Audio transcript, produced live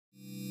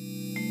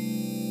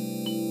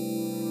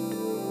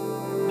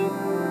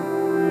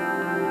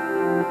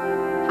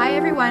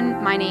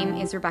everyone. My name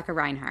is Rebecca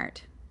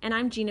Reinhardt. And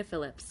I'm Gina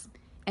Phillips.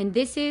 And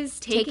this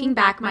is Taking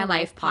Back My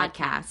Life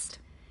podcast.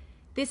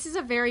 This is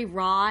a very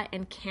raw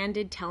and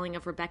candid telling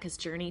of Rebecca's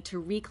journey to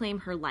reclaim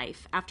her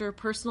life after a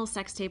personal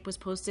sex tape was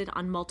posted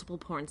on multiple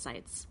porn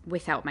sites.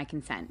 Without my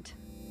consent.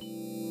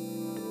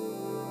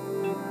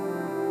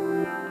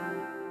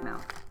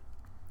 Mouth.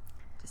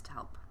 Just to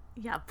help.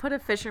 Yeah, put a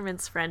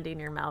fisherman's friend in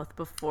your mouth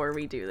before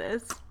we do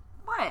this.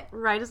 What?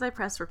 Right as I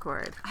press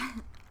record.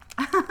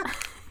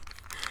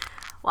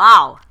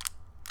 Wow.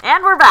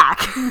 And we're back.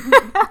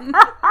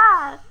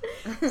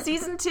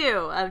 Season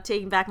 2 of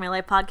Taking Back My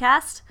Life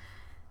podcast.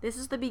 This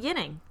is the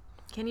beginning.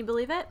 Can you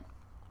believe it?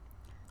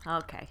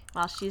 Okay.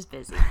 Well, she's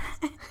busy.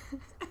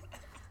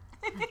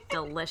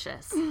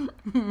 Delicious.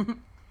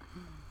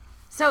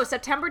 So,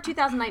 September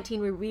 2019,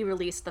 we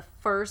re-released the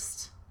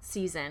first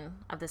season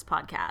of this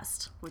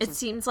podcast. It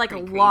seems like a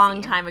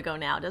long time ago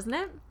now, doesn't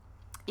it?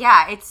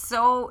 Yeah, it's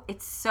so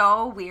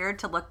weird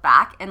to look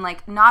back and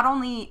like not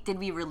only did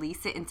we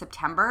release it in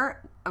September,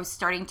 I was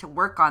starting to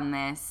work on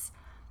this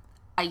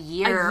a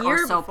year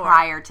or so before.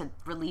 Prior to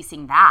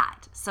releasing that.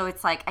 So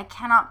it's like I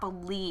cannot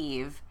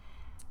believe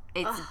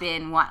it's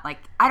been what, like,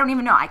 I don't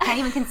even know. I can't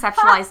even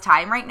conceptualize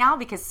time right now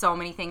because so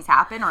many things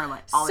happen or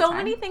like all the time. So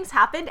many things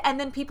happened, and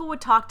then people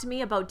would talk to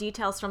me about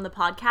details from the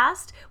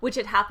podcast, which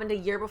had happened a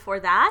year before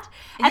that,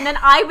 and then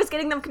I was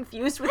getting them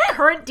confused with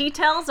current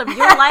details of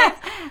your life.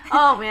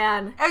 Oh,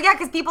 man. Oh, yeah,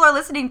 because people are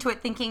listening to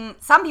it thinking,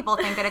 some people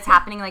think that it's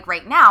happening like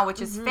right now,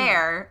 which is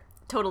fair.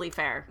 Totally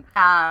fair.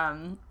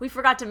 We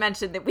forgot to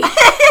mention that we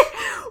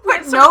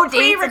with no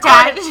dates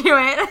attached to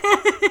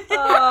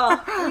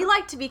it. We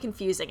like to be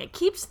confusing. It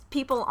keeps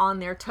people on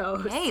their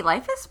toes. Hey,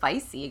 life is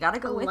spicy. You gotta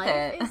go with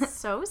it. Life is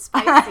so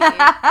spicy.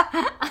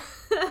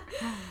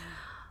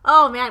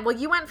 Oh, man. Well,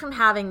 you went from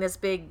having this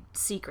big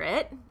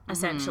secret,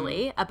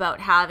 essentially,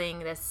 about having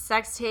this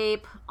sex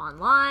tape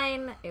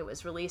online. It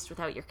was released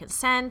without your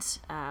consent,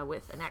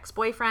 with an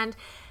ex-boyfriend.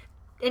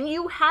 And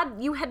you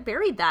had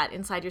buried that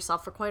inside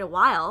yourself for quite a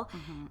while.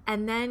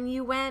 And then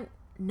you went,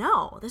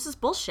 no, this is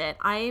bullshit.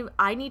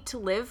 I need to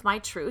live my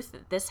truth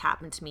that this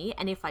happened to me.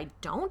 And if I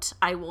don't,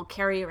 I will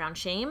carry around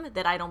shame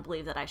that I don't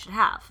believe that I should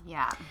have.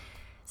 Yeah.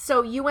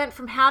 So you went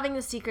from having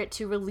the secret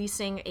to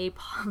releasing a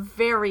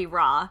very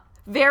raw,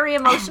 very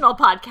emotional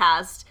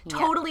podcast,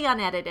 totally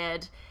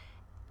unedited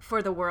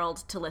for the world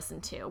to listen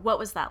to. What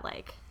was that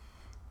like?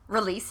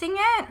 Releasing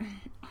it?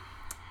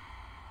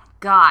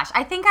 Gosh,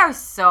 I think I was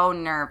so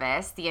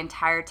nervous the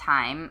entire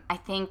time.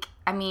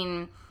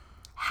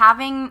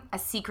 Having a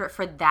secret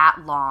for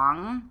that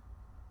long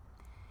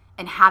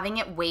and having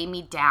it weigh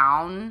me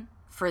down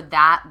for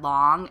that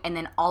long and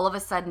then all of a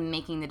sudden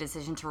making the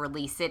decision to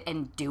release it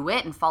and do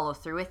it and follow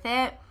through with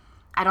it,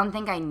 I don't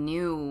think I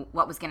knew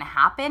what was going to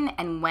happen.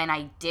 And when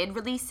I did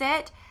release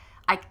it,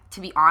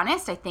 to be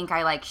honest, I think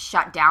I like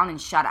shut down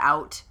and shut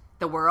out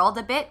the world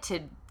a bit to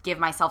give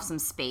myself some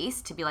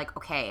space to be like,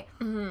 okay,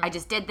 I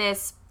just did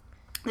this.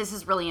 This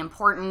is really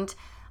important.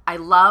 I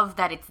love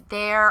that it's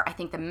there. I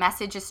think the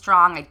message is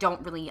strong. I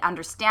don't really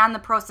understand the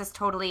process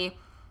totally,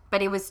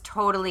 but it was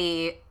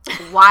totally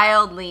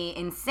wildly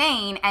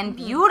insane and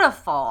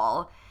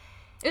beautiful.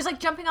 It was like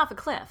jumping off a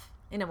cliff,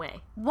 in a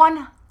way.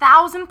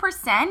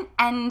 1,000%.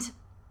 And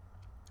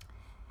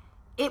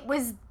it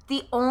was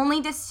the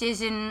only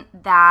decision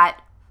that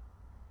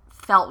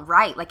felt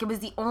right. Like, it was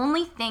the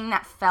only thing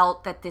that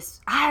felt that this,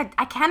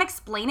 I can't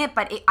explain it,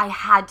 but I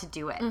had to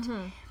do it.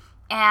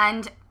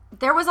 And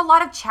there was a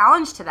lot of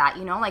challenge to that,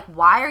 like,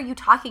 why are you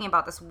talking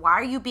about this? Why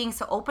are you being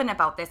so open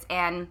about this?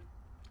 And,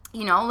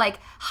 like,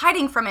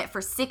 hiding from it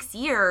for 6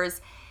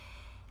 years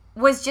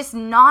was just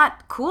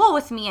not cool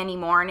with me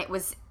anymore. And it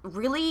was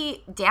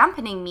really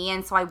dampening me.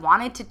 And so I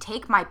wanted to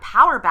take my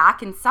power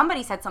back. And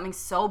somebody said something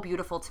so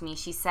beautiful to me.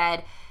 She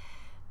said,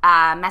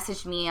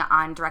 messaged me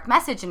on direct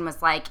message and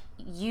was like,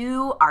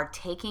 you are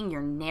taking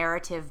your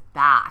narrative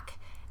back.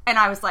 And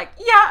I was like,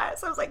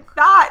 yes. I was like,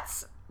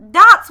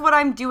 that's what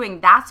I'm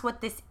doing. That's what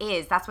this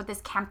is. That's what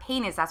this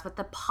campaign is. That's what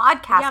the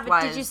podcast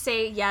was. Did you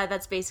say,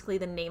 that's basically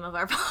the name of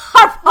our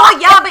podcast? Well,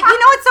 yeah, but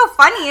what's so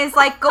funny is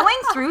like going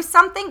through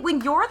something,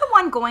 when you're the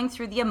one going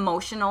through the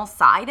emotional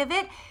side of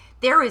it,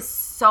 there is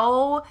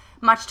so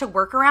much to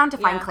work around to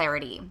find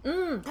clarity.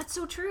 That's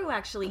so true,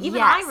 actually.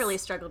 Even I really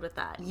struggled with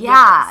that.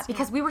 Yeah,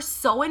 because we were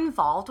so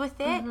involved with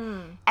it.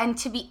 And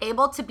to be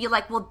able to be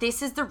like, well,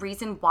 this is the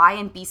reason why,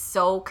 and be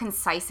so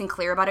concise and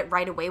clear about it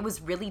right away was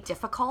really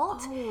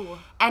difficult.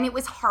 And it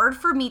was hard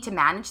for me to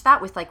manage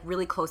that with like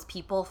really close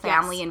people,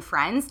 family and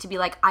friends, to be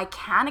like, I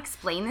can't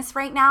explain this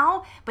right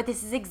now, but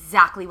this is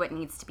exactly what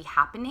needs to be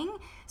happening.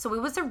 So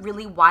it was a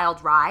really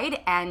wild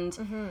ride. And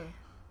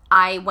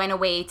I went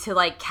away to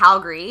like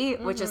Calgary,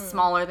 which is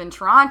smaller than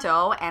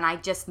Toronto, and I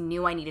just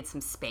knew I needed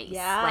some space.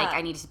 Like,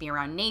 I needed to be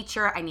around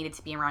nature. I needed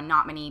to be around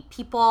not many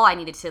people. I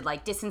needed to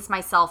like distance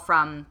myself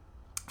from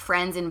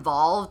friends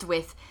involved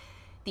with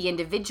the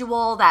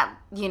individual that,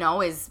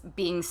 is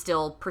being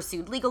still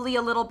pursued legally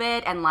a little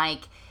bit. And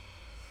like,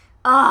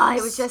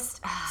 it was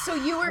just So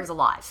you were it was a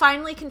lot.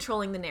 finally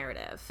controlling the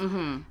narrative.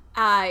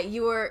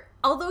 You were,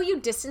 although you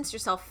distanced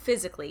yourself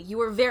physically, you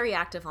were very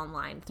active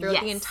online throughout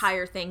the Yes.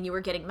 entire thing. You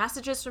were getting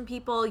messages from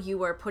people. You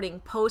were putting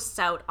posts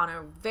out on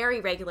a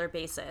very regular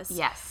basis.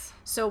 Yes.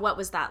 So what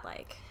was that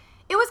like?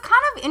 It was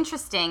kind of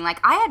interesting. Like,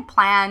 I had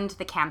planned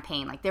the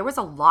campaign. Like, there was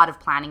a lot of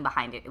planning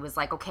behind it. It was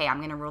like, okay, I'm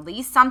going to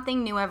release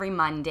something new every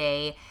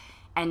Monday,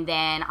 and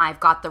then I've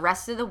got the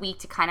rest of the week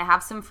to kind of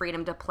have some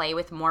freedom to play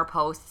with more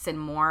posts and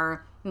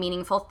more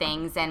meaningful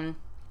things. And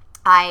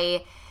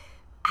I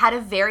had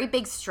a very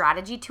big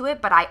strategy to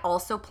it, but I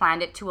also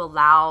planned it to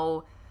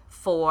allow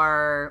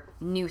for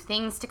new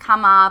things to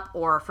come up,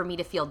 or for me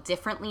to feel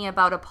differently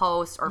about a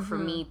post, or for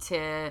me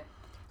to...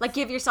 Like,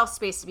 give yourself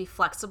space to be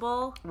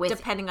flexible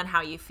depending on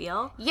how you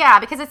feel. Yeah,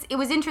 because it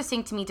was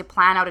interesting to me to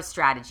plan out a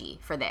strategy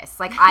for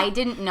this. Like, I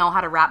didn't know how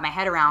to wrap my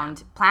head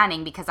around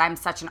planning, because I'm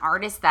such an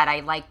artist that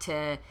I like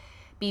to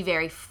be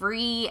very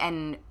free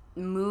and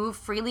move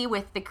freely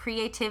with the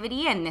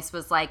creativity. And this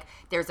was like,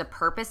 there's a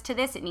purpose to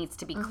this. It needs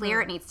to be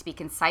clear. It needs to be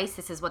concise.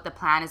 This is what the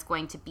plan is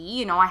going to be.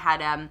 You know, I had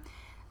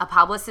a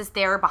publicist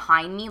there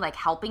behind me, like,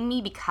 helping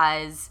me,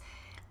 because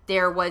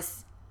there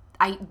was...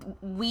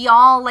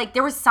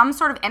 there was some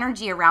sort of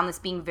energy around this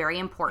being very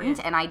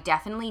important, and I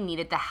definitely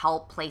needed the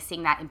help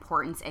placing that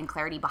importance and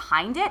clarity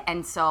behind it.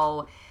 And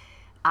so,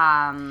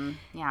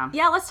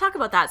 Yeah, let's talk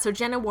about that. So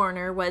Jenna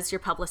Warner was your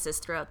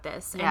publicist throughout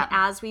this. And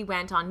as we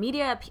went on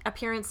media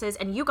appearances,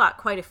 and you got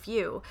quite a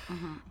few,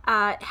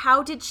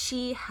 how did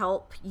she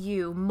help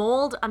you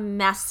mold a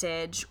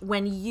message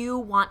when you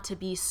want to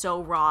be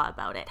so raw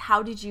about it?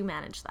 How did you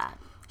manage that?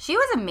 She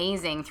was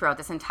amazing throughout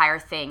this entire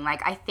thing.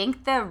 Like, I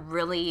think the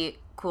really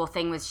cool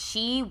thing was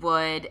she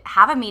would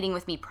have a meeting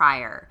with me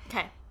prior.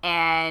 Okay.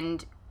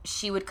 And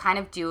she would kind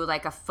of do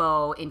like a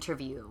faux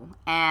interview.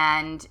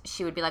 And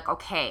she would be like,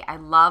 okay, I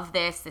love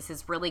this. This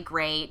is really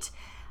great.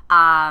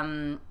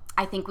 I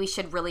think we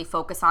should really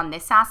focus on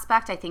this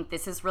aspect. I think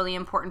this is really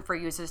important for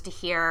users to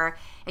hear.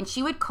 And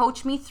she would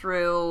coach me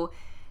through,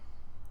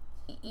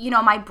 you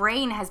know, my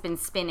brain has been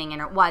spinning,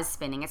 and it was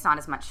spinning. It's not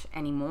as much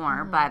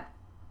anymore, but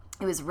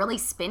it was really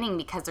spinning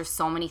because there's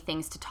so many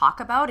things to talk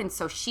about. And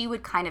so she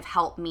would kind of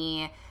help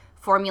me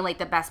formulate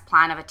the best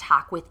plan of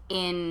attack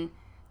within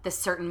the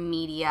certain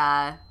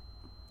media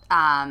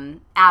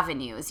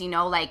avenues. You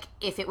know, like,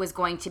 if it was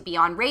going to be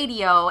on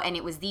radio and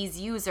it was these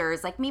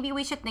users, like, maybe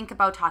we should think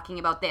about talking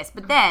about this.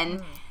 But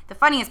then the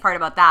funniest part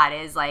about that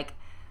is, like,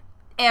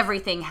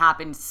 everything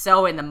happened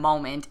so in the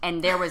moment,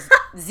 and there was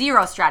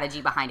zero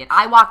strategy behind it.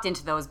 I walked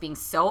into those being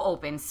so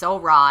open, so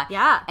raw.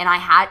 Yeah. And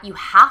you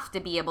have to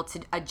be able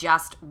to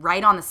adjust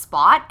right on the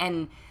spot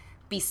and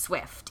be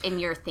swift in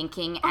your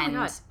thinking.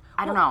 And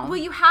I don't know. Well,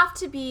 you have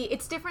to be,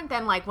 it's different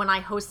than like when I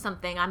host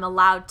something, I'm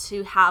allowed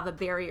to have a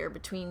barrier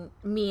between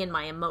me and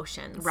my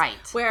emotions. Right.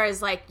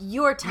 Whereas like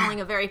you're telling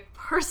a very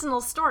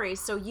personal story,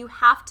 so you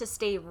have to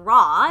stay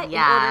raw in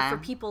order for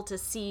people to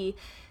see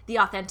the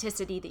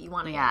authenticity that you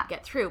want to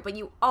get through. But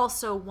you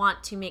also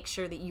want to make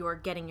sure that you are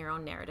getting your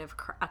own narrative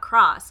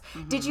across.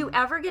 Did you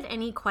ever get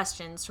any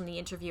questions from the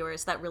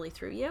interviewers that really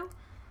threw you?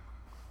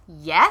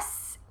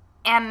 Yes.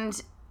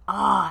 And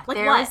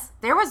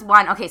there was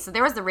one. Okay, so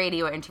there was the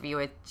radio interview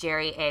with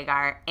Jerry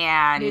Agar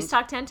and News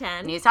Talk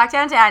 1010. News Talk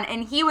 1010.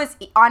 And he was,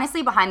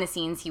 honestly, behind the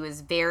scenes, he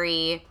was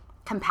very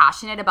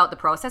compassionate about the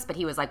process, but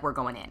he was like, we're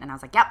going in. And I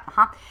was like, yep,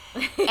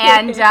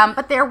 And,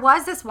 but there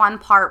was this one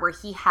part where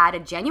he had a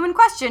genuine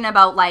question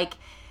about, like,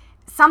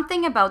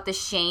 something about the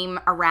shame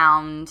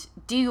around,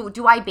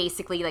 do I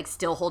basically, like,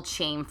 still hold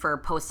shame for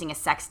posting a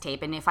sex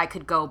tape? And if I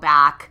could go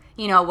back,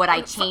 you know, would I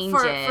change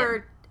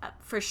it?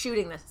 For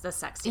shooting the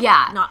sex tape,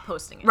 not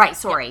posting it. Right,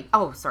 sorry. Yeah.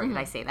 Oh, sorry, did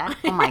I say that?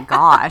 Oh my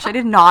gosh, I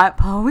did not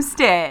post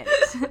it.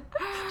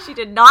 She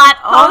did not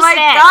post it. Oh my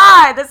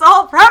god, that's the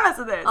whole premise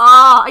of this.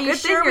 Oh, are you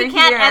sure we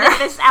can't edit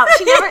this out?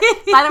 She never.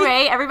 By the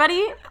way,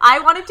 everybody, I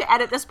wanted to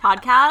edit this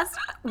podcast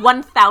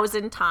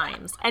 1,000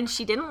 times, and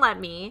she didn't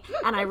let me,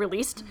 and I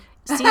released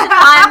season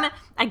 1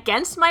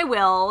 against my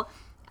will.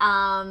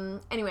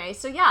 Anyway,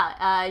 so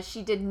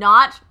she did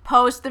not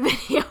post the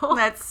video.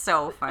 That's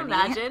so funny.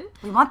 Imagine.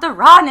 We want the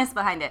rawness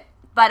behind it.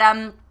 But,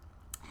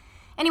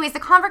 anyways, the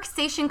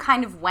conversation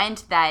kind of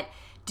went that,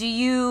 do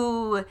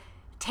you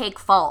take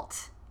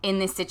fault in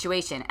this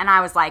situation? And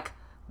I was like,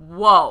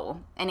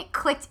 whoa. And it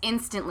clicked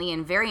instantly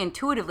and very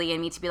intuitively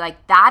in me to be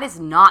like, that is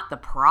not the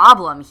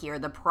problem here.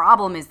 The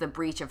problem is the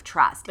breach of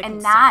trust.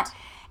 And that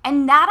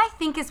I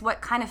think is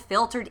what kind of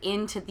filtered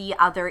into the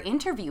other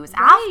interviews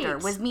after,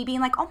 was me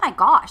being like, oh my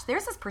gosh,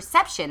 there's this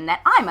perception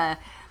that I'm a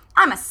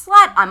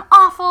slut, I'm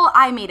awful,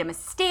 I made a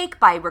mistake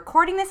by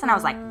recording this. And I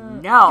was like,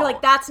 no. You're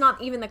like, that's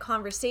not even the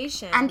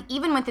conversation. And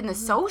even within the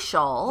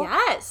social,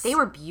 yes, they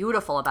were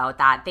beautiful about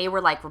that. They were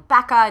like,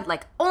 Rebecca,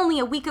 like, only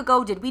a week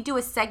ago did we do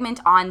a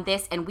segment on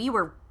this, and we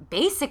were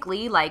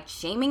basically like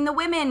shaming the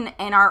women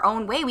in our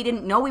own way. We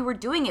didn't know we were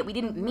doing it. We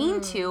didn't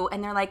mean to.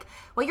 And they're like,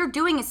 what you're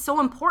doing is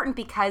so important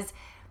because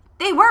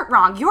they weren't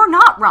wrong. You're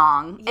not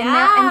wrong.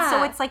 And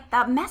so it's like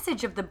that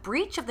message of the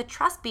breach of the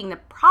trust being the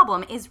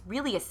problem is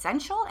really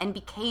essential, and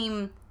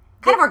became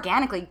kind of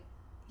organically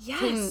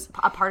became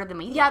a part of the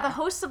media. Yeah, the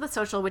hosts of The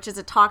Social, which is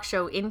a talk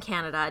show in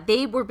Canada,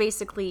 they were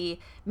basically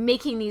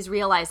making these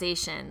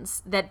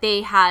realizations that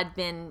they had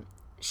been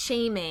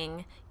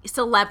shaming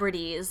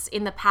celebrities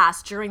in the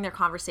past during their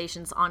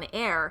conversations on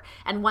air.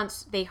 And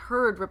once they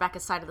heard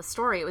Rebecca's side of the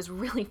story, it was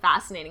really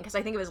fascinating, because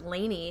I think it was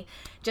Lainey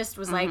just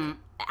was like,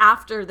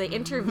 after the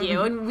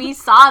interview, and we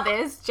saw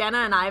this, Jenna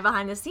and I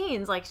behind the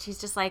scenes, like, she's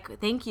just like,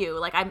 thank you.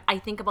 Like, I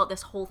think about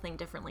this whole thing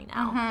differently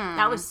now.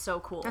 That was so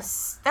cool.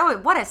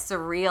 What a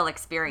surreal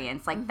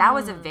experience. Like, that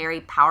was a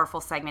very powerful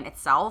segment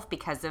itself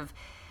because of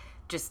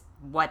just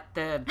what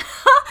the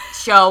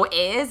show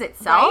is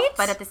itself. Right?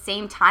 But at the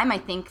same time, I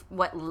think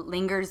what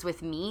lingers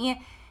with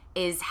me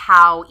is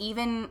how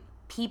even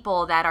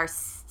people that are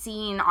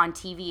seen on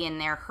TV and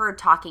they're heard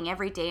talking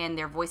every day and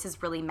their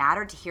voices really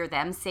matter, to hear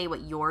them say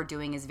what you're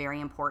doing is very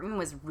important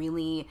was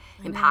really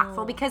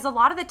impactful. Because a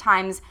lot of the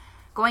times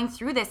going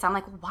through this, I'm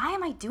like, why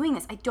am I doing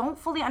this? I don't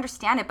fully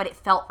understand it, but it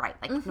felt right.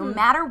 Like, no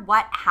matter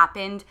what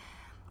happened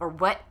or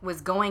what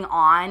was going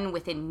on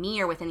within me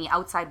or within the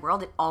outside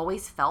world, it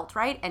always felt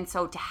right. And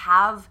so to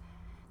have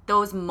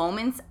those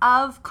moments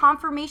of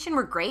confirmation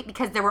were great,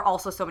 because there were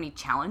also so many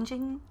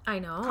challenging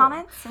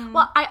comments.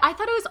 Well, I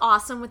thought it was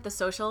awesome with The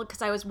Social,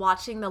 because I was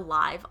watching the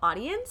live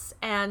audience,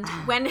 and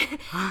when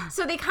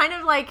so they kind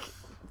of like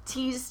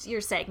teased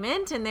your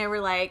segment, and they were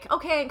like,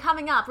 okay,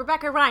 coming up,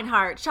 Rebecca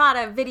Reinhart shot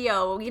a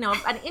video,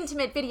 an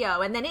intimate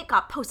video, and then it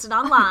got posted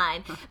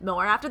online.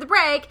 More after the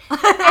break.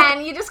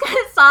 And you just kind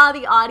of saw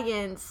the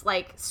audience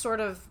like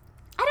sort of,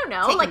 I don't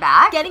know, like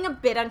back? Getting a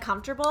bit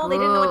uncomfortable. They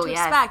didn't know what to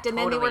expect. And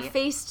totally. then they were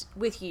faced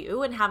with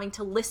you and having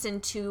to listen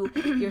to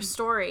your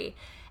story.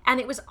 And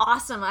it was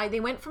awesome. They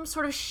went from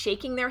sort of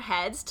shaking their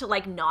heads to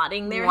like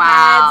nodding their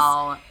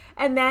heads.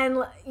 And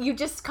then you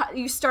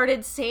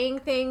started saying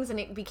things, and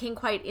it became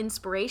quite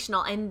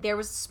inspirational. And there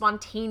was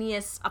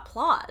spontaneous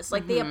applause.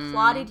 Like, they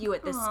applauded you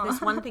at this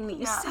one thing that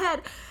you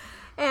said.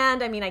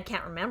 And I mean, I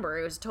can't remember.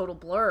 It was a total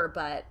blur.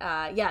 But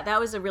yeah, that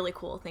was a really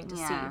cool thing to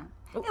see.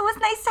 It was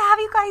nice to have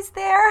you guys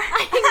there.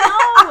 I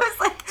know. I was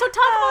like, so talk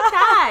about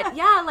that.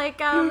 Yeah, like,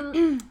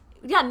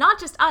 yeah, not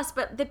just us,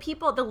 but the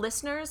people, the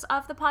listeners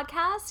of the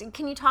podcast.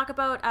 Can you talk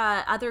about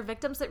other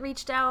victims that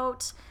reached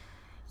out?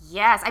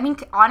 Yes. I mean,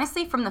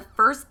 honestly, from the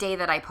first day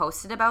that I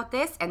posted about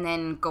this, and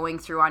then going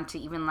through onto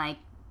even like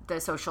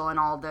The Social and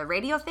all the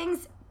radio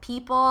things,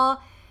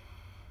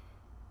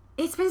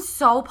 it's been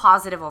so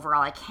positive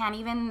overall. I can't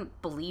even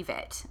believe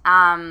it.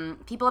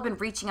 People have been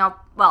reaching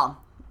out.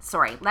 Well,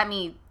 sorry, let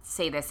me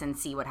say this and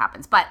see what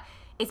happens. But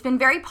it's been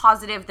very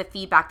positive, the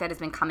feedback that has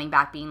been coming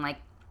back, being like,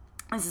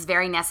 this is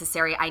very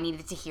necessary. I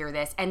needed to hear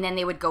this. And then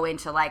they would go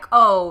into like,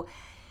 oh,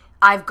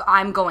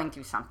 I'm going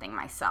through something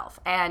myself.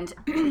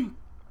 And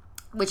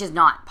which is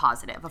not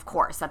positive, of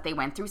course, that they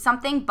went through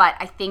something. But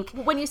I think...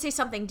 When you say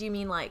something, do you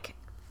mean like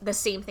the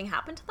same thing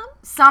happened to them?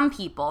 Some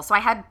people. So I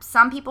had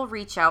some people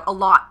reach out, a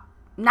lot.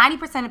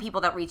 90% of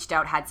people that reached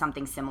out had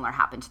something similar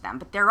happen to them.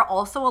 But there are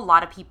also a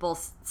lot of people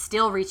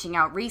still reaching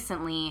out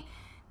recently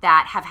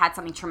that have had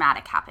something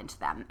traumatic happen to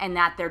them. And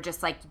that they're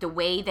just like, the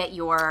way that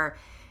you're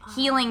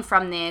healing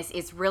from this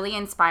is really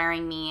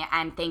inspiring me.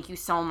 And thank you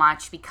so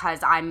much, because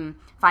I'm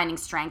finding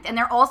strength. And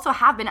there also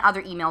have been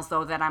other emails,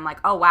 though, that I'm like,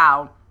 oh,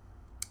 wow.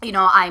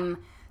 I'm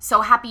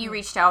so happy you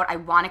reached out. I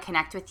want to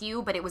connect with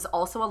you. But it was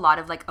also a lot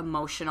of like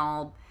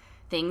emotional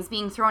things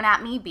being thrown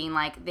at me, being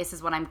like, this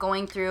is what I'm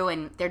going through.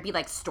 And there'd be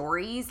like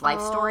stories, life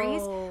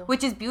stories,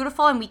 which is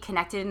beautiful. And we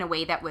connected in a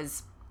way that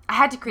was, I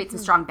had to create some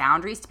strong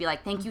boundaries to be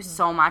like, thank you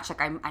so much. Like,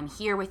 I'm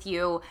here with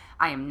you.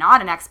 I am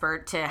not an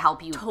expert to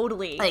help you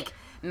totally like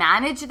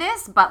manage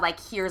this, but like,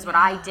 here's what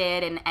I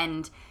did.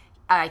 And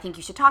I think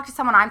you should talk to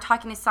someone. I'm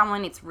talking to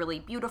someone. It's really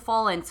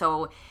beautiful. And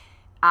so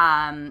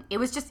it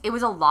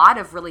was a lot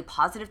of really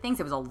positive things.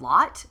 It was a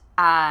lot.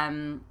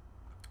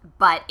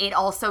 But it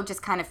also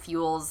just kind of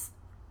fuels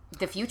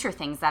the future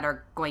things that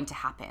are going to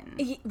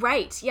happen.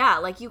 Right. Yeah.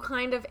 Like, you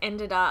kind of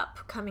ended up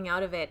coming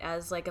out of it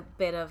as like a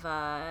bit of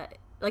a,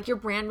 like, your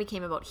brand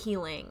became about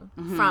healing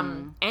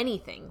from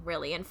anything,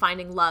 really, and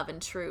finding love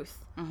and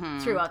truth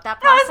throughout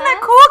that process. Isn't that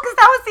cool? Because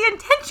that was the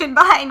intention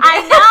behind it. I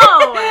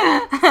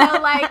know.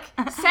 So,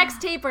 like, sex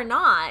tape or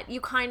not,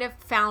 you kind of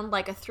found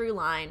like a through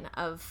line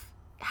of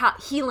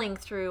healing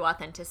through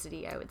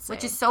authenticity, I would say.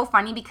 Which is so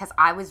funny, because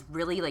I was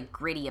really like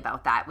gritty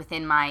about that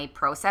within my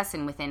process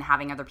and within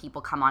having other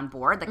people come on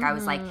board. Like, I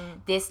was like,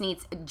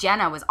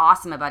 Jenna was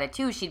awesome about it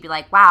too. She'd be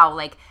like, wow,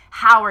 like,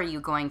 how are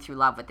you going through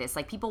love with this?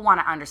 Like, people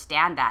want to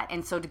understand that.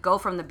 And so to go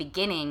from the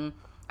beginning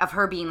of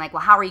her being like,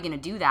 well, how are you going to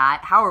do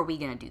that? How are we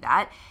going to do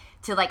that?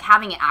 To like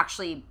having it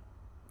actually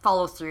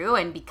follow through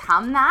and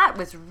become that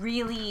was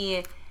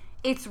really,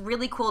 it's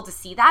really cool to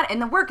see that.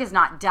 And the work is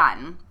not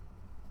done.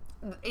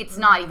 It's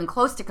not even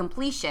close to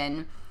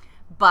completion,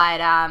 but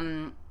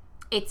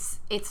it's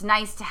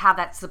nice to have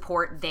that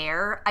support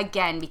there,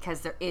 again,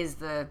 because there is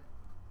the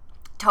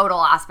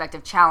total aspect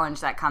of challenge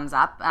that comes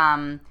up. I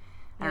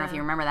don't know if you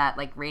remember that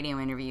like radio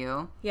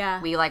interview.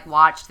 Yeah. We like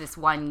watched this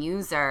one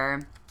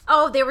user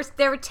Oh, they were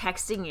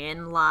texting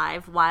in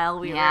live while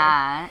we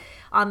were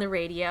on the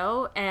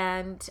radio,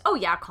 and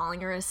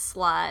calling her a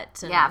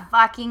slut. And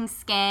fucking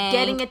skank.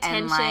 Getting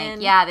attention.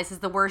 And like, this is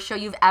the worst show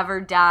you've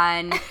ever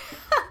done.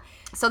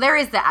 So there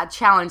is the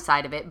challenge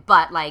side of it,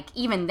 but like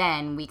even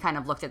then we kind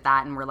of looked at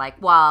that and we're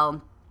like,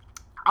 well,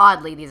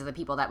 oddly, these are the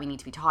people that we need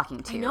to be talking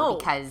to. I know,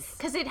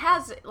 because it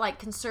has like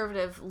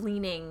conservative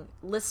leaning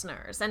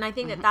listeners, and I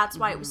think that's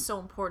why it was so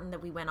important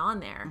that we went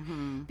on there,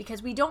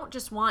 because we don't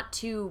just want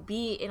to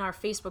be in our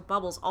Facebook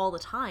bubbles all the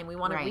time. We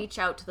want to reach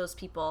out to those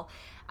people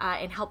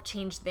and help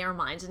change their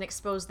minds and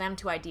expose them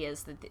to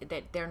ideas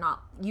that they're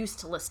not used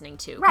to listening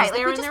to. Right,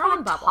 they're we in just their own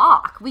want to bubble.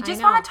 talk. We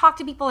just want to talk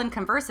to people and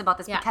converse about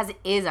this because it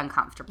is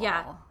uncomfortable.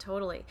 Yeah,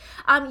 totally.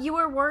 You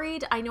were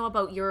worried, I know,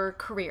 about your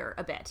career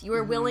a bit. You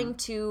were willing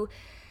to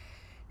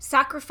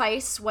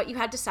sacrifice what you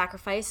had to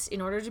sacrifice in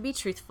order to be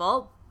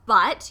truthful,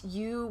 but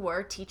you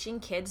were teaching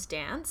kids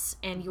dance,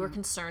 and you were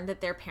concerned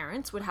that their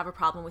parents would have a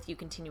problem with you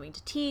continuing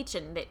to teach,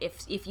 and that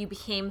if you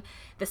became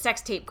the sex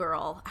tape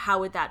girl, how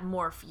would that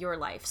morph your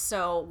life?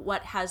 So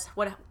what has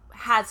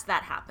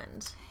that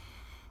happened?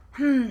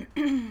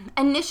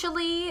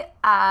 Initially,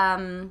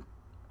 I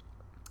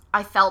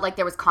felt like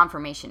there was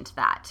confirmation to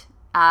that.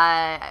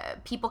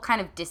 People kind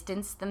of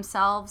distanced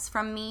themselves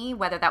from me,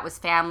 whether that was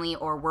family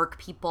or work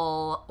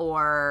people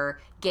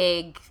or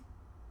gig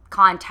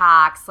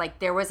contacts. Like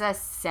there was a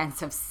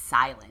sense of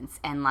silence,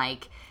 and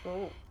like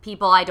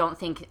people I don't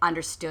think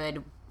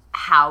understood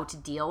how to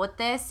deal with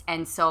this.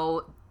 And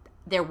so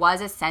there was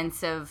a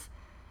sense of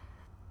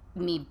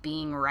me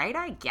being right,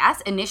 I guess,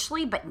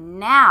 initially, but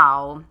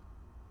now,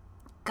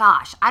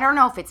 gosh, I don't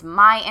know if it's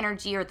my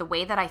energy or the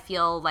way that I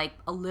feel like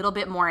a little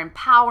bit more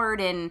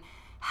empowered and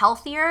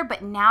healthier,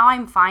 but now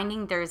I'm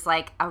finding there's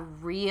like a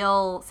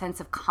real sense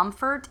of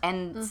comfort,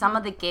 and some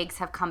of the gigs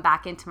have come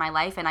back into my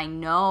life, and I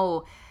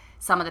know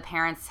some of the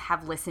parents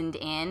have listened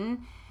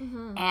in,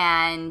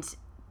 and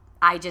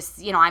I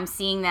just, I'm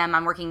seeing them.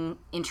 I'm working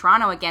in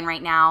Toronto again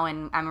right now,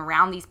 and I'm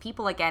around these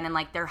people again, and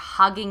like they're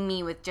hugging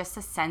me with just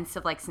a sense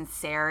of like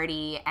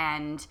sincerity,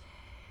 and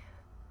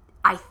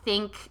I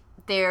think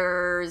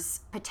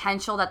there's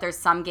potential that there's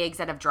some gigs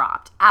that have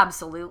dropped.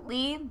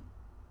 Absolutely.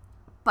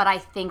 But I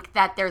think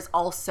that there's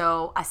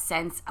also a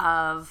sense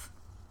of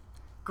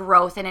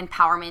growth and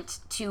empowerment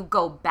to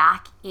go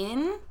back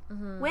in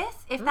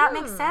with, if that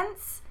makes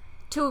sense.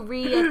 To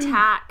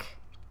reattack.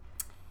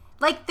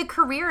 Like the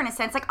career in a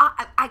sense. Like,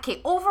 okay,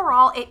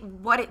 overall,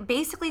 what it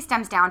basically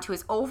stems down to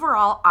is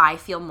overall, I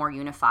feel more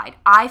unified.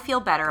 I feel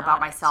better about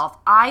myself.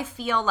 I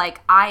feel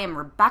like I am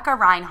Rebecca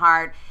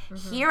Reinhardt.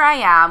 Here I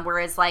am.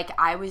 Whereas like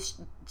I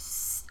was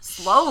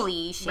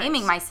slowly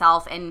shaming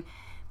myself and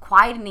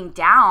quietening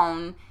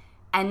down.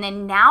 And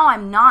then now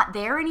I'm not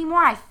there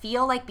anymore. I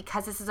feel like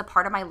because this is a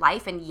part of my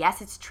life, and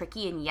yes, it's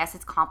tricky, and yes,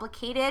 it's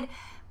complicated,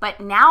 but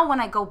now when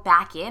I go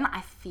back in,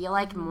 I feel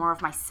like more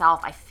of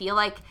myself. I feel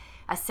like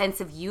a sense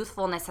of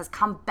youthfulness has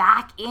come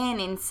back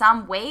in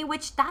some way,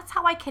 which that's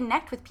how I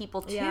connect with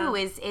people too,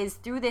 is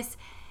through this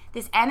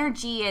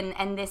energy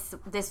and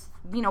this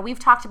we've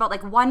talked about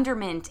like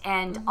wonderment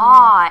and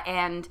awe,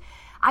 and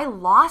I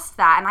lost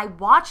that, and I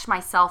watched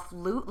myself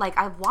lose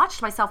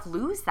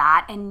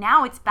that, and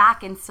now it's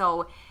back, and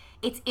so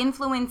it's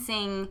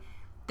influencing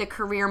the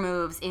career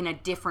moves in a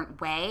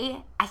different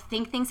way. I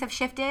think things have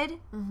shifted.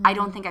 I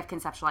don't think I've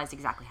conceptualized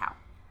exactly how.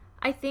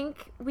 I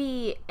think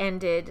we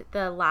ended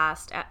the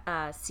last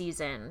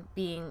season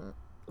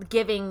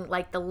giving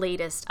like the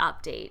latest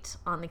update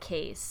on the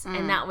case,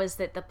 and that was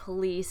that the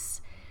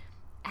police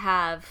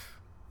have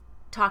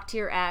talked to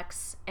your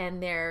ex,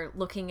 and they're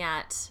looking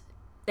at,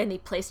 and they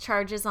placed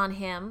charges on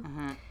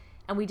him.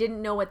 And we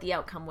didn't know what the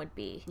outcome would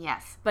be.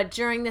 Yes. But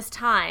during this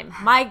time,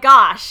 my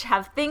gosh,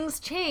 have things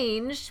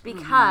changed,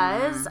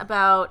 because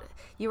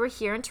you were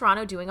here in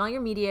Toronto doing all your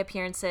media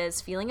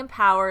appearances, feeling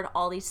empowered,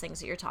 all these things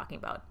that you're talking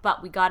about.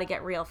 But we got to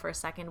get real for a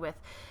second with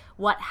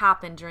what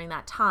happened during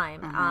that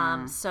time.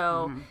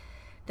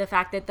 The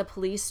fact that the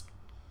police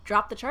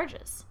dropped the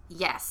charges.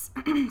 Yes.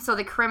 So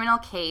the criminal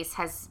case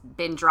has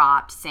been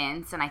dropped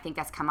since, and I think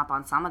that's come up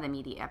on some of the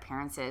media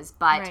appearances.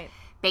 But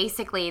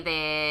basically,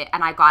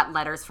 and I got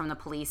letters from the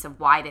police of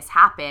why this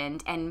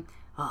happened, and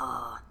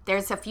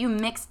there's a few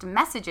mixed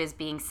messages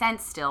being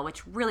sent still,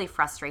 which really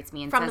frustrates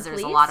me and says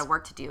there's a lot of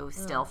work to do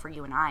still for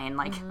you and I, and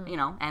like,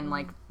 and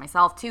like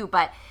myself too.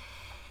 But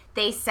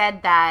they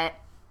said that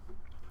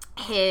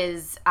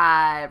his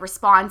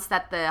response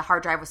that the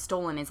hard drive was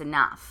stolen is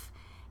enough.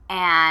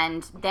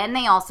 And then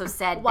they also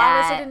said why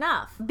was it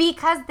enough?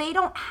 Because they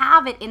don't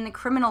have it in the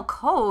criminal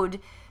code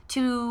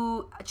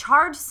to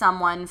charge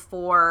someone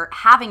for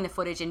having the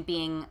footage and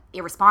being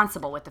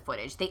irresponsible with the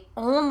footage. They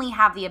only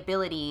have the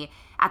ability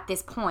at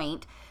this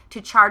point to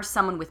charge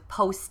someone with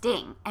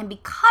posting. And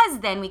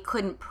because then we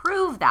couldn't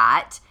prove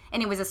that,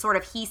 and it was a sort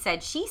of he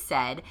said, she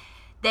said,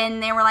 then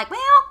they were like,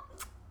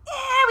 well,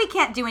 we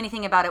can't do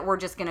anything about it. We're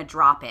just going to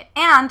drop it.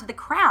 And the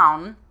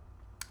Crown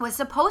was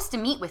supposed to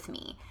meet with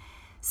me.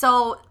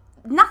 So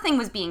nothing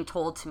was being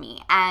told to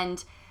me.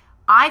 And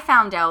I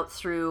found out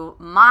through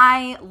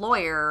my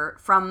lawyer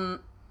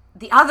from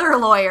the other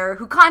lawyer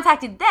who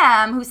contacted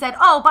them, who said,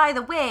 oh, by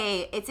the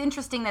way, it's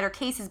interesting that her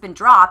case has been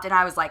dropped. And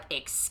I was like,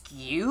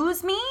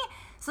 excuse me?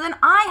 So then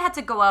I had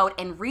to go out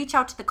and reach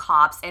out to the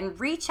cops and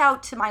reach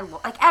out to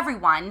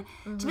everyone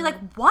to be like,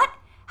 what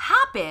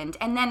happened?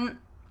 And then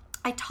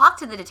I talked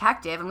to the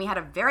detective and we had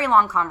a very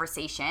long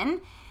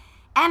conversation.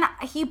 And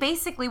he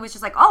basically was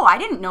just like, oh, I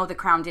didn't know the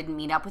Crown didn't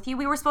meet up with you.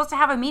 We were supposed to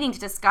have a meeting to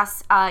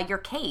discuss your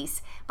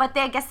case. But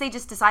I guess they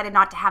just decided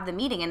not to have the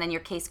meeting, and then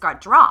your case got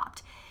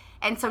dropped.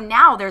 And so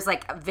now there's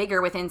like a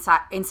vigor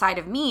inside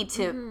of me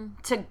to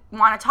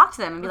want to talk to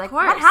them and be like,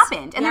 what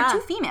happened? And they're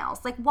two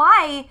females. Like,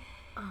 why?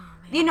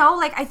 You know,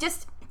 like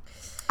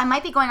I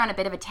might be going on a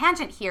bit of a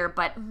tangent here,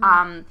 but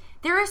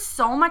there is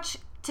so much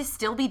to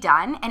still be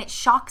done. And it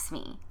shocks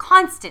me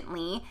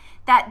constantly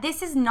that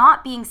this is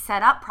not being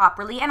set up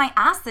properly. And I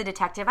asked the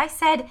detective, I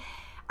said,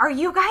 are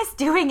you guys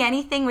doing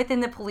anything within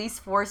the police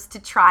force to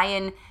try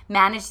and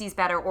manage these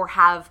better or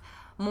have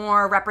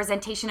more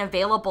representation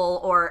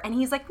available? And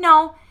he's like,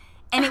 no.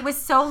 And it was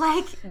so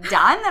like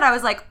done that I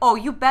was like, oh,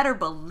 you better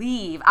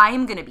believe I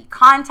am going to be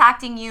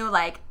contacting you.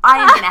 Like, I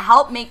am going to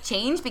help make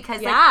change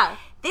because like,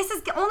 this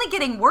is only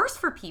getting worse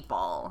for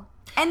people.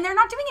 And they're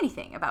not doing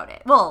anything about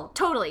it. Well,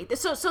 totally.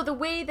 So the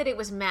way that it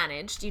was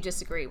managed, you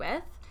disagree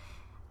with?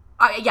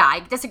 Yeah, I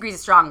disagree is a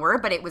strong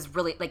word, but it was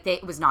really, like,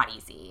 it was not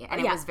easy,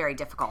 and it was very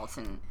difficult.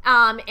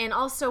 And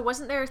also,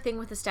 wasn't there a thing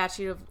with the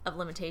statute of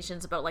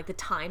limitations about, like, the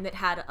time that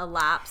had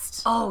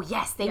elapsed? Oh,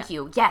 yes, thank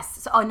you.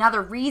 Yes. So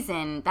another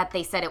reason that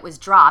they said it was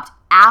dropped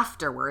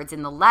afterwards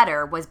in the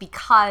letter was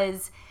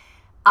because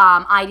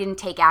I didn't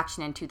take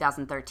action in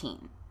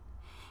 2013.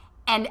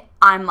 And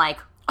I'm like,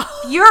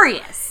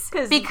 furious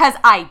because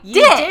I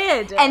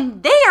did.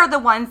 And they are the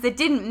ones that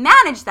didn't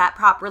manage that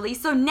properly.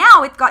 So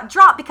now it got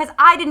dropped because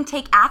I didn't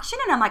take action.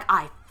 And I'm like,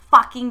 I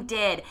fucking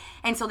did.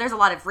 And so there's a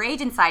lot of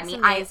rage inside me.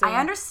 I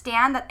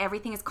understand that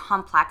everything is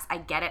complex. I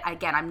get it.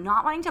 Again, I'm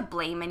not wanting to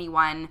blame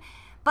anyone.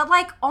 But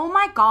like, oh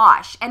my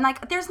gosh. And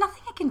like, there's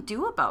nothing I can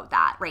do about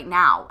that right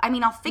now. I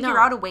mean, I'll figure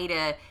out a way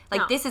to,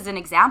 like, this is an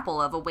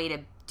example of a way to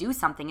do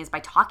something is by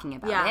talking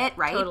about it,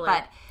 right? Totally.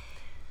 But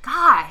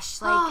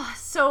gosh, like...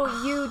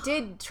 So you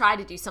did try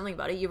to do something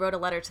about it. You wrote a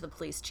letter to the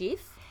police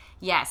chief?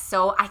 Yes.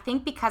 So I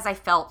think because I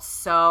felt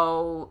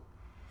so...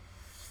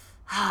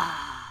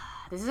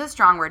 this is a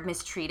strong word,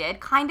 mistreated,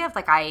 kind of.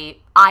 Like I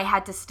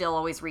had to still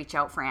always reach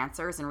out for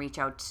answers and reach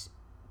out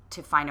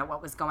to find out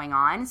what was going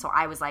on. So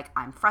I was like,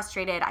 I'm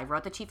frustrated. I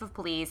wrote the chief of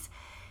police.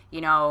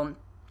 You know,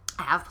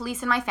 I have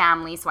police in my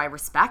family, so I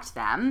respect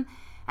them.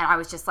 And I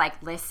was just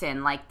like,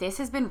 listen, like, this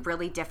has been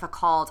really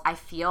difficult. I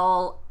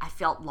felt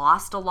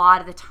lost a lot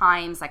of the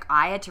times. Like,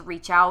 I had to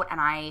reach out, and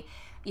I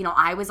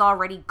was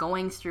already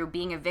going through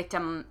being a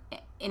victim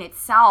in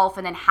itself,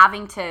 and then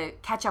having to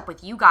catch up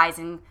with you guys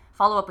and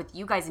follow up with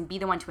you guys and be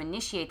the one to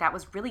initiate. That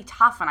was really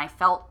tough, and I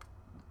felt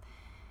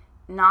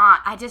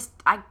I just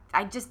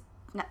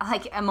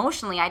like,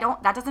 emotionally,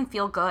 that doesn't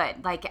feel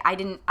good. Like, I'm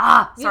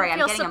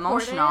getting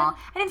emotional. I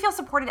didn't feel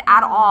supported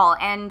at all,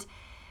 and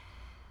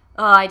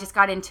I just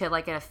got into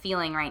like a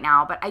feeling right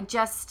now, but I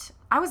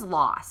was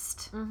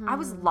lost. I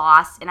was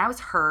lost, and I was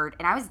hurt,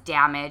 and I was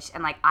damaged,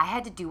 and like I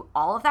had to do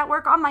all of that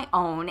work on my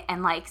own.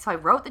 And like, so I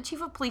wrote the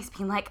chief of police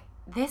being like,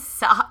 this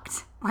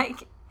sucked.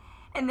 Like,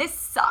 and this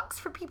sucks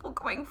for people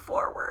going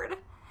forward.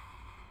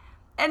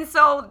 And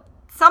so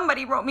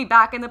somebody wrote me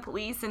back in the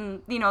police,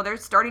 and you know, they're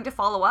starting to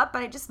follow up,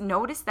 but I just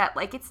noticed that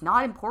like, it's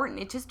not important.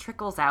 It just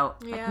trickles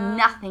out. Like,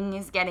 nothing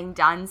is getting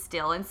done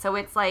still. And so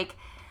it's like,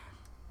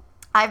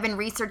 I've been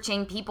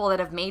researching people that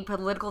have made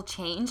political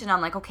change, and I'm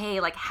like, okay,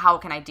 like, how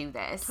can I do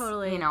this?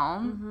 Totally. You know?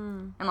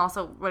 Mm-hmm. And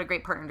also, what a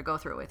great partner to go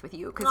through it with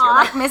you, because you're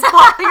like, Miss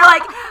Paul, you're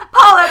like,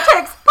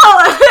 politics,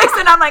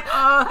 and I'm like,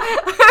 oh.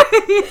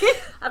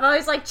 I'm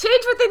always like,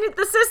 change within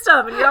the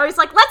system, and you're always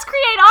like, let's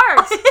create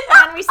art. And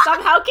then we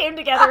somehow came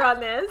together on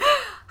this.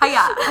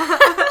 Yeah.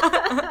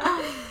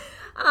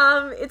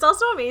 It's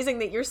also amazing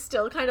that you're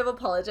still kind of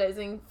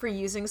apologizing for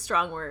using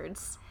strong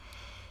words.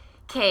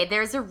 Okay,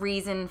 there's a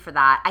reason for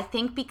that. I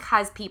think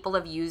because people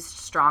have used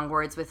strong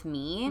words with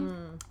me,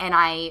 and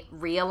I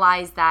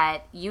realize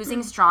that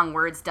using strong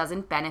words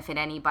doesn't benefit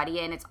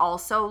anybody. And it's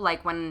also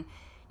like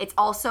if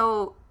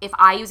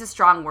I use a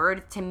strong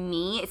word, to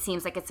me, it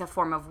seems like it's a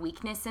form of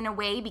weakness in a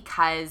way,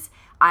 because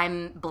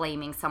I'm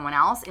blaming someone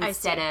else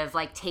instead of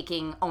like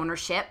taking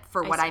ownership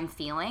for what I'm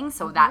feeling.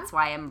 So that's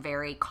why I'm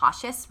very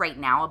cautious right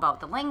now about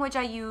the language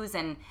I use.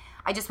 And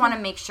I just want to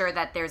make sure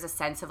that there's a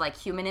sense of like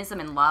humanism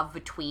and love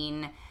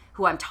between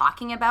who I'm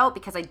talking about,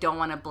 because I don't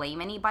want to blame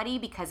anybody,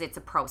 because it's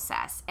a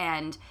process.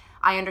 And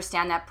I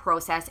understand that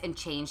process and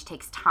change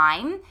takes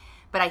time,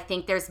 but I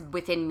think there's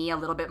within me a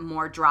little bit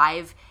more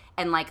drive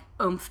and like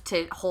oomph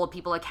to hold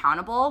people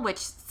accountable, which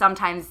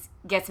sometimes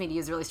gets me to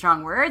use really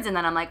strong words. And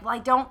then I'm like, well, I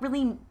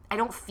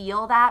don't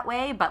feel that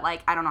way, but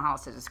like, I don't know how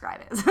else to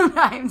describe it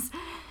sometimes,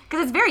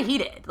 because it's very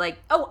heated. Like,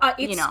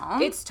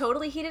 it's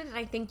totally heated. And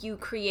I think you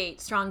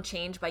create strong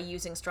change by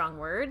using strong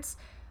words.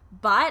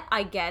 But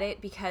I get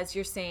it, because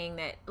you're saying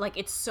that, like,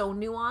 it's so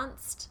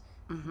nuanced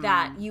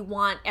that you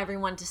want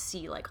everyone to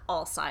see like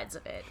all sides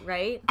of it,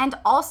 right? And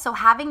also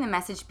having the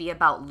message be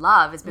about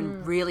love has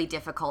been really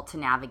difficult to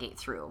navigate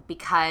through,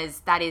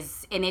 because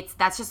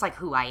that's just like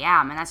who I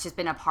am. And that's just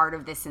been a part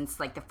of this since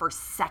like the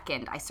first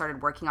second I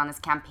started working on this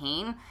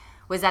campaign,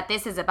 was that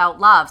this is about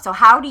love. So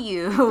how do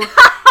you,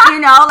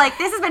 like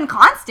this has been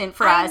constant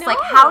for us. Like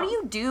how do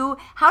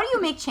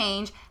you make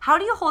change? How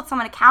do you hold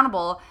someone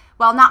accountable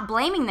while not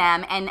blaming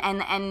them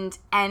and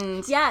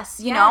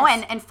yes,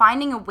 and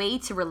finding a way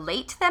to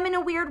relate to them in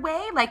a weird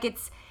way? Like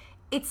it's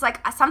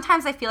like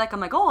sometimes I feel like I'm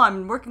like, oh,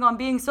 I'm working on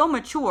being so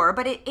mature,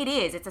 but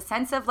it's a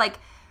sense of like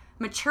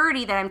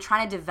maturity that I'm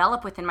trying to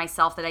develop within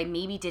myself that I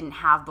maybe didn't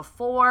have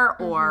before,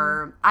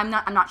 or I'm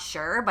not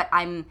sure, but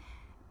I'm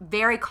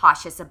very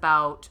cautious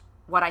about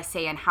what I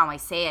say and how I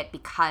say it,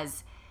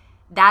 because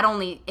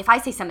if I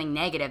say something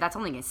negative, that's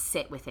only going to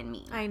sit within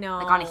me. I know.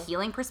 Like on a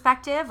healing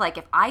perspective, like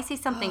if I say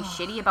something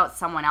shitty about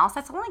someone else,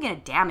 that's only going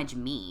to damage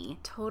me.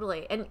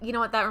 Totally. And you know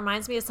what? That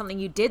reminds me of something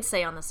you did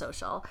say on the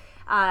social,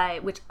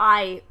 which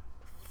I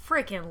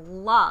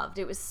freaking loved.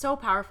 It was so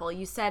powerful.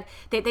 You said,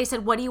 they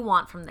said, what do you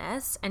want from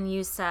this? And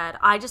you said,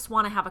 I just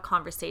want to have a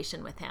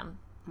conversation with him.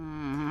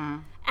 Mm-hmm.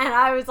 And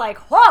I was like,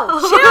 whoa,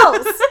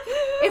 chills.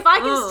 If I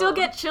can still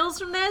get chills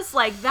from this,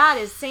 like that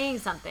is saying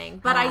something.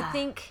 But I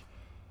think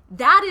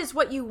that is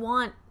what you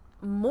want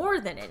more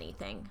than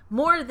anything,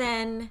 more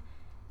than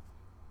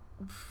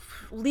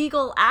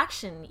legal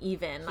action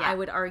even, I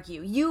would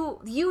argue.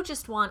 You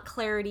just want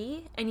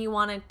clarity and you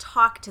want to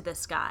talk to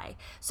this guy.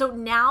 So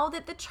now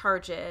that the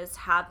charges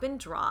have been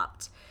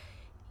dropped,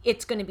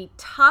 it's going to be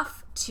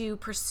tough to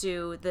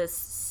pursue this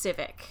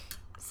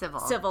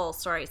civil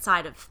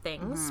side of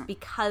things,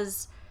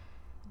 because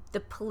the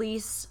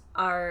police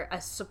are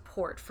a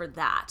support for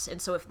that.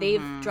 And so if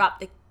they've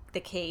dropped the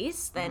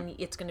case, then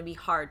it's going to be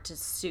hard to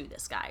sue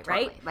this guy,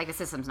 right? Totally. Like the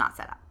system's not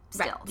set up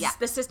still. Right. Yeah.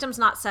 The system's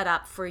not set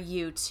up for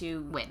you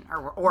to win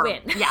or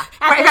win. Yeah.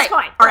 At this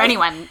point. Or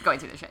anyone going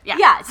through the shit. Yeah.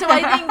 Yeah. So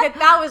I think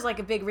that was like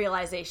a big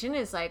realization,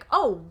 is like,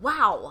 oh,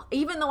 wow.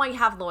 Even though I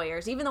have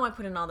lawyers, even though I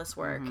put in all this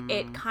work,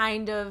 it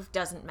kind of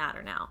doesn't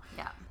matter now.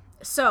 Yeah.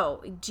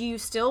 So do you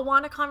still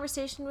want a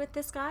conversation with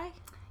this guy?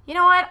 You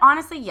know what?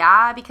 Honestly,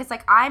 yeah, because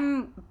like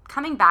I'm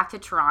coming back to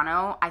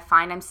Toronto, I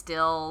find I'm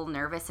still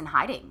nervous and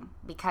hiding,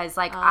 because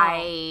like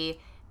I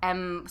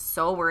am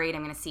so worried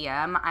I'm going to see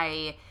him.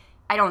 I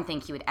don't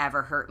think he would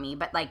ever hurt me,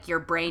 but like your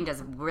brain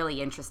does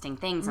really interesting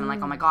things, and I'm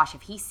like, oh my gosh,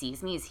 if he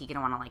sees me, is he going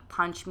to want to like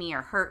punch me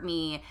or hurt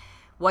me?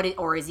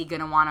 Or is he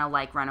going to want to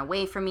like run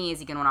away from me? Is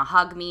he going to want to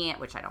hug me?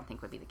 Which I don't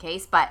think would be the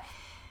case, but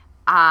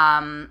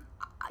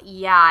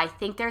yeah, I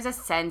think there's a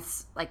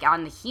sense, like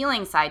on the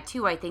healing side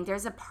too, I think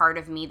there's a part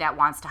of me that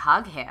wants to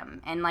hug him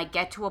and like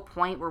get to a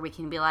point where we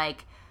can be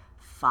like,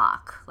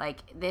 fuck, like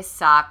this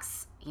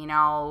sucks,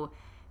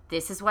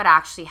 this is what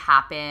actually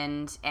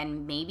happened,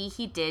 and maybe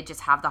he did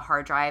just have the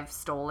hard drive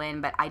stolen,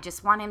 but I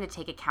just want him to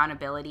take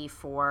accountability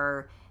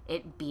for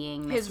it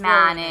being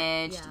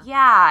mismanaged.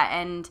 Yeah,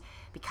 and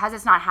because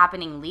it's not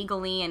happening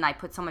legally and I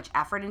put so much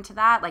effort into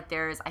that, like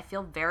I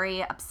feel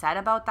very upset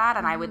about that,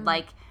 and I would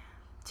like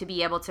to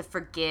be able to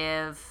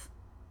forgive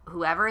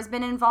whoever has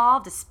been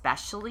involved,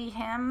 especially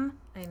him.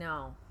 I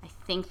know. I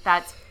think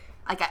that's,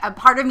 like, a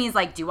part of me is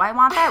like, do I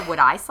want that? Would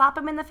I slap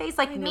him in the face?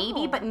 Like,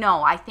 maybe, but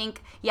no. I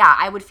think,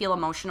 I would feel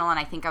emotional, and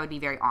I think I would be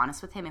very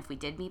honest with him if we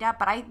did meet up,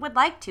 but I would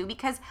like to,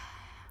 because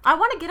I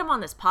want to get him on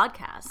this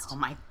podcast. Oh,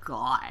 my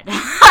God.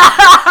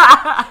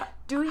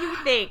 Do you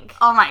think?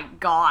 Oh, my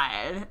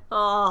God.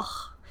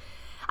 Oh.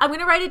 I'm going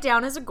to write it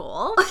down as a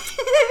goal.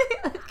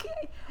 Okay.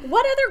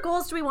 What other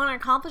goals do we want to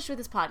accomplish with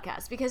this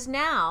podcast? Because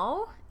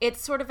now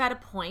it's sort of at a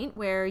point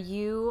where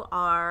you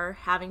are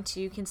having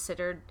to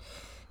consider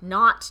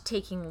not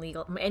taking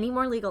any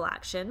more legal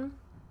action.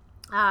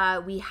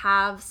 We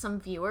have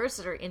some viewers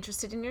that are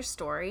interested in your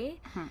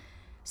story. Mm-hmm.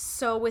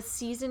 So with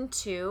season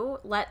 2,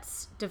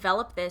 let's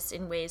develop this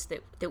in ways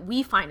that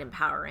we find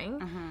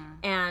empowering. Mm-hmm.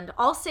 And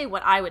I'll say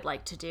what I would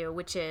like to do,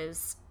 which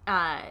is...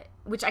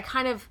 which I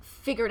kind of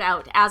figured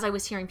out as I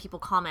was hearing people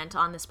comment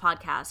on this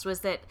podcast, was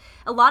that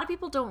a lot of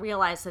people don't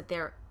realize that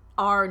there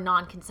are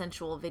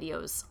non-consensual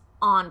videos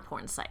on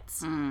porn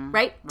sites,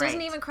 right?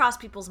 Doesn't even cross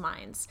people's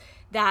minds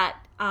that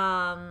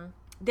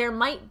there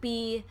might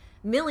be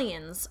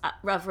millions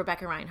of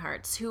Rebecca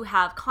Reinhardts who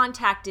have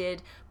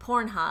contacted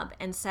Pornhub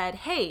and said,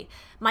 hey,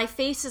 my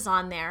face is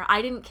on there.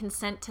 I didn't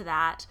consent to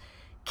that.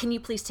 Can you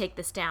please take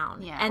this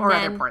down? Yeah, and or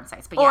then, other porn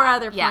sites. But or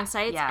other porn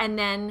sites. Yeah. And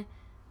then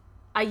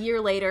a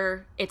year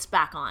later, it's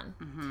back on.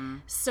 Mm-hmm.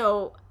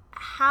 So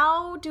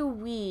how do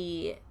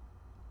we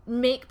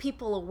make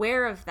people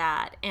aware of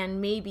that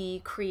and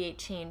maybe create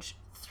change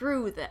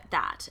through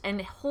that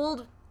and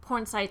hold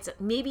porn sites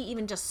maybe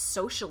even just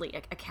socially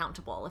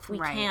accountable if we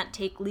can't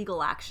take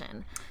legal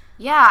action?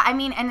 Yeah, I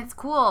mean, and it's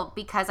cool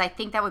because I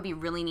think that would be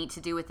really neat to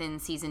do within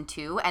season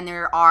 2. And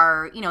there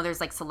are,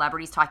 there's like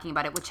celebrities talking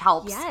about it, which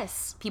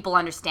helps people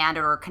understand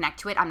it or connect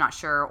to it. I'm not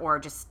sure, or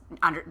just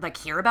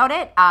hear about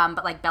it.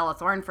 But like Bella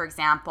Thorne, for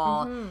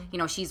example,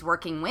 she's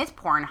working with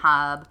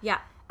Pornhub. Yeah.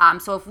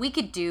 So if we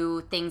could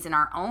do things in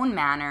our own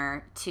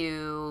manner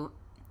to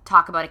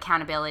talk about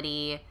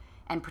accountability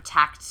and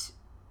protect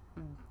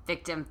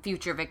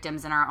future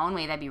victims in our own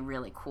way, that'd be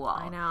really cool.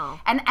 I know.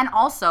 And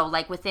also,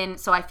 like,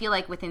 so I feel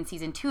like within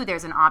season 2,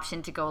 there's an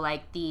option to go,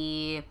 like,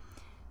 the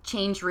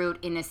change route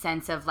in a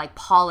sense of, like,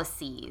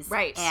 policies.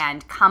 Right.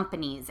 And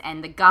companies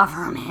and the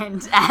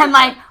government and,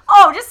 like,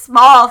 just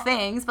small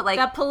things. But, like,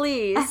 the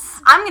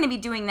police. I'm going to be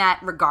doing that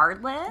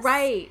regardless.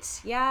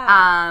 Right.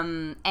 Yeah.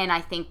 And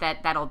I think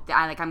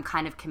I'm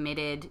kind of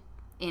committed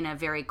in a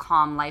very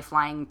calm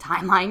lifeline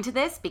timeline to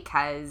this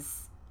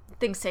because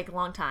things take a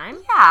long time.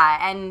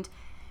 Yeah. And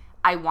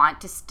I want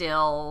to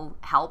still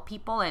help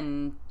people,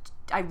 and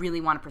I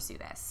really want to pursue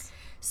this.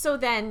 So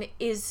then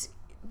is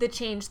the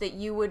change that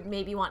you would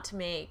maybe want to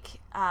make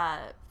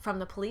from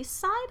the police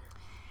side?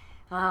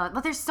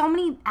 But there's so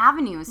many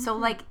avenues. So,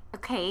 like,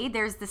 okay,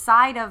 there's the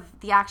side of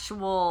the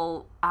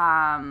actual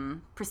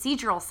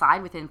procedural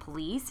side within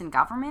police and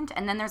government,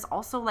 and then there's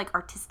also, like,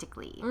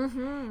 artistically.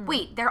 Mm-hmm.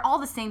 Wait, they're all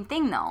the same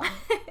thing, though.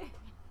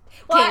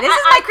 Okay, this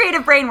is my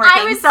creative brain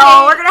working,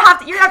 so you're gonna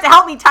have to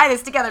help me tie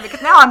this together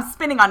because now I'm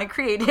spinning on a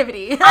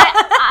creativity.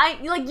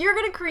 You're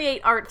gonna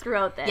create art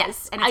throughout this.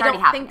 Yes, and it's I already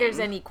don't happening. think there's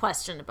any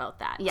question about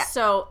that. Yeah.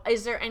 So,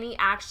 is there any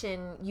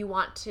action you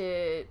want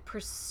to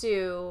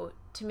pursue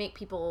to make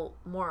people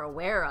more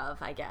aware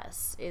of? I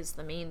guess is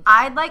the main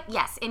thing.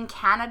 In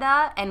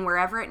Canada and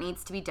wherever it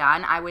needs to be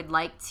done, I would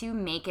like to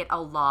make it a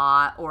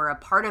law or a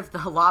part of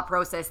the law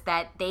process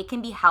that they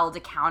can be held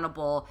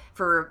accountable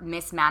for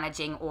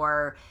mismanaging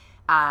or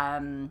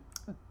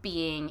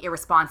being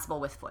irresponsible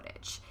with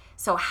footage.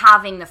 So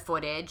having the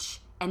footage,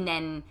 and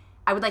then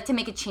I would like to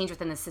make a change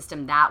within the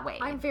system that way.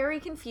 I'm very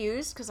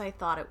confused because I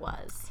thought it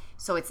was.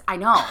 So I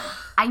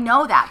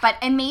know that,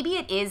 and maybe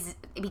it is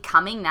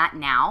becoming that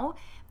now,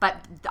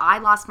 but I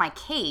lost my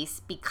case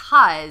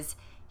because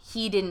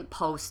he didn't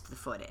post the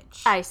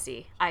footage. I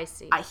see.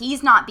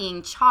 He's not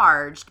being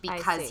charged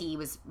because he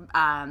was...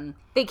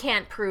 they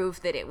can't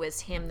prove that it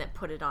was him that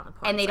put it on the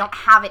porn and they site. don't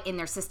have it in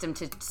their system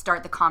to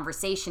start the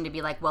conversation to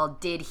be like, well,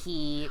 did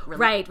he...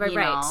 Right.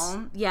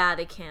 Know? Yeah,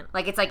 they can't.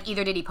 Like, it's like,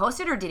 either did he post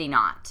it or did he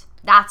not?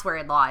 That's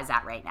where law is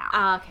at right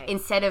now. Okay.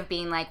 Instead of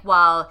being like,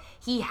 well,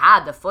 he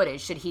had the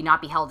footage, should he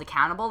not be held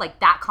accountable?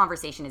 Like, that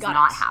conversation is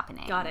not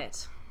happening. Got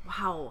it.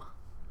 Wow.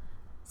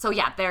 So,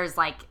 yeah, there's,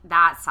 like,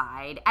 that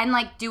side. And,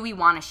 like, do we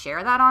want to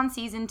share that on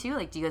season 2?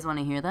 Like, do you guys want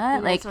to hear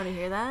that? You guys want to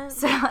hear that?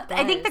 So,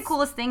 I think the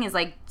coolest thing is,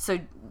 like, so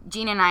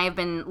Gina and I have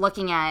been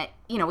looking at,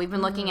 we've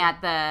been looking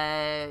at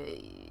the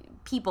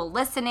people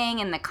listening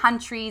in the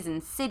countries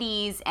and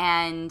cities,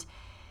 and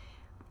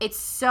it's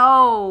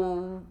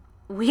so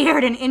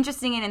weird and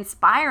interesting and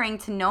inspiring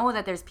to know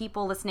that there's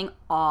people listening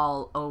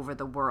all over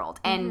the world,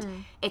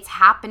 and it's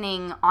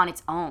happening on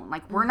its own.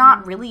 Like, we're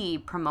not really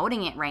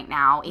promoting it right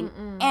now in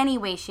any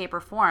way, shape, or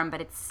form, but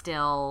it's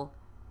still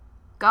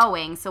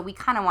going. So we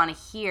kind of want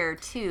to hear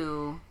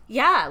too.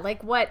 Yeah,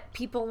 like what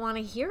people want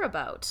to hear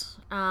about,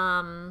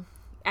 or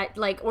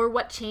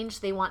what change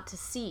they want to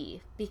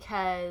see.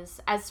 Because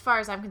as far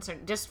as I'm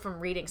concerned, just from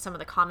reading some of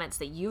the comments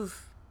that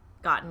you've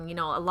gotten,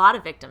 a lot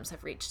of victims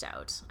have reached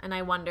out, and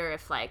I wonder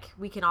if, like,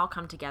 we can all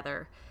come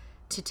together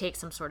to take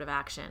some sort of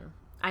action.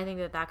 I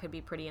think that could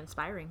be pretty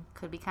inspiring.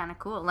 Could be kind of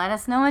cool. Let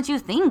us know what you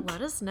think.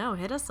 Let us know.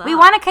 Hit us up. We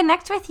want to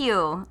connect with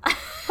you.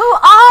 Who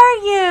are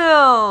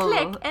you?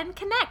 Click and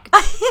connect.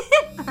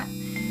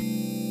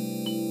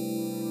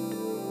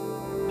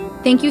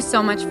 Thank you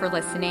so much for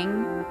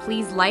listening.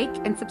 Please like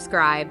and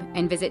subscribe,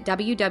 and visit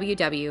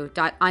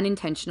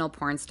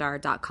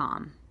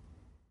www.unintentionalpornstar.com.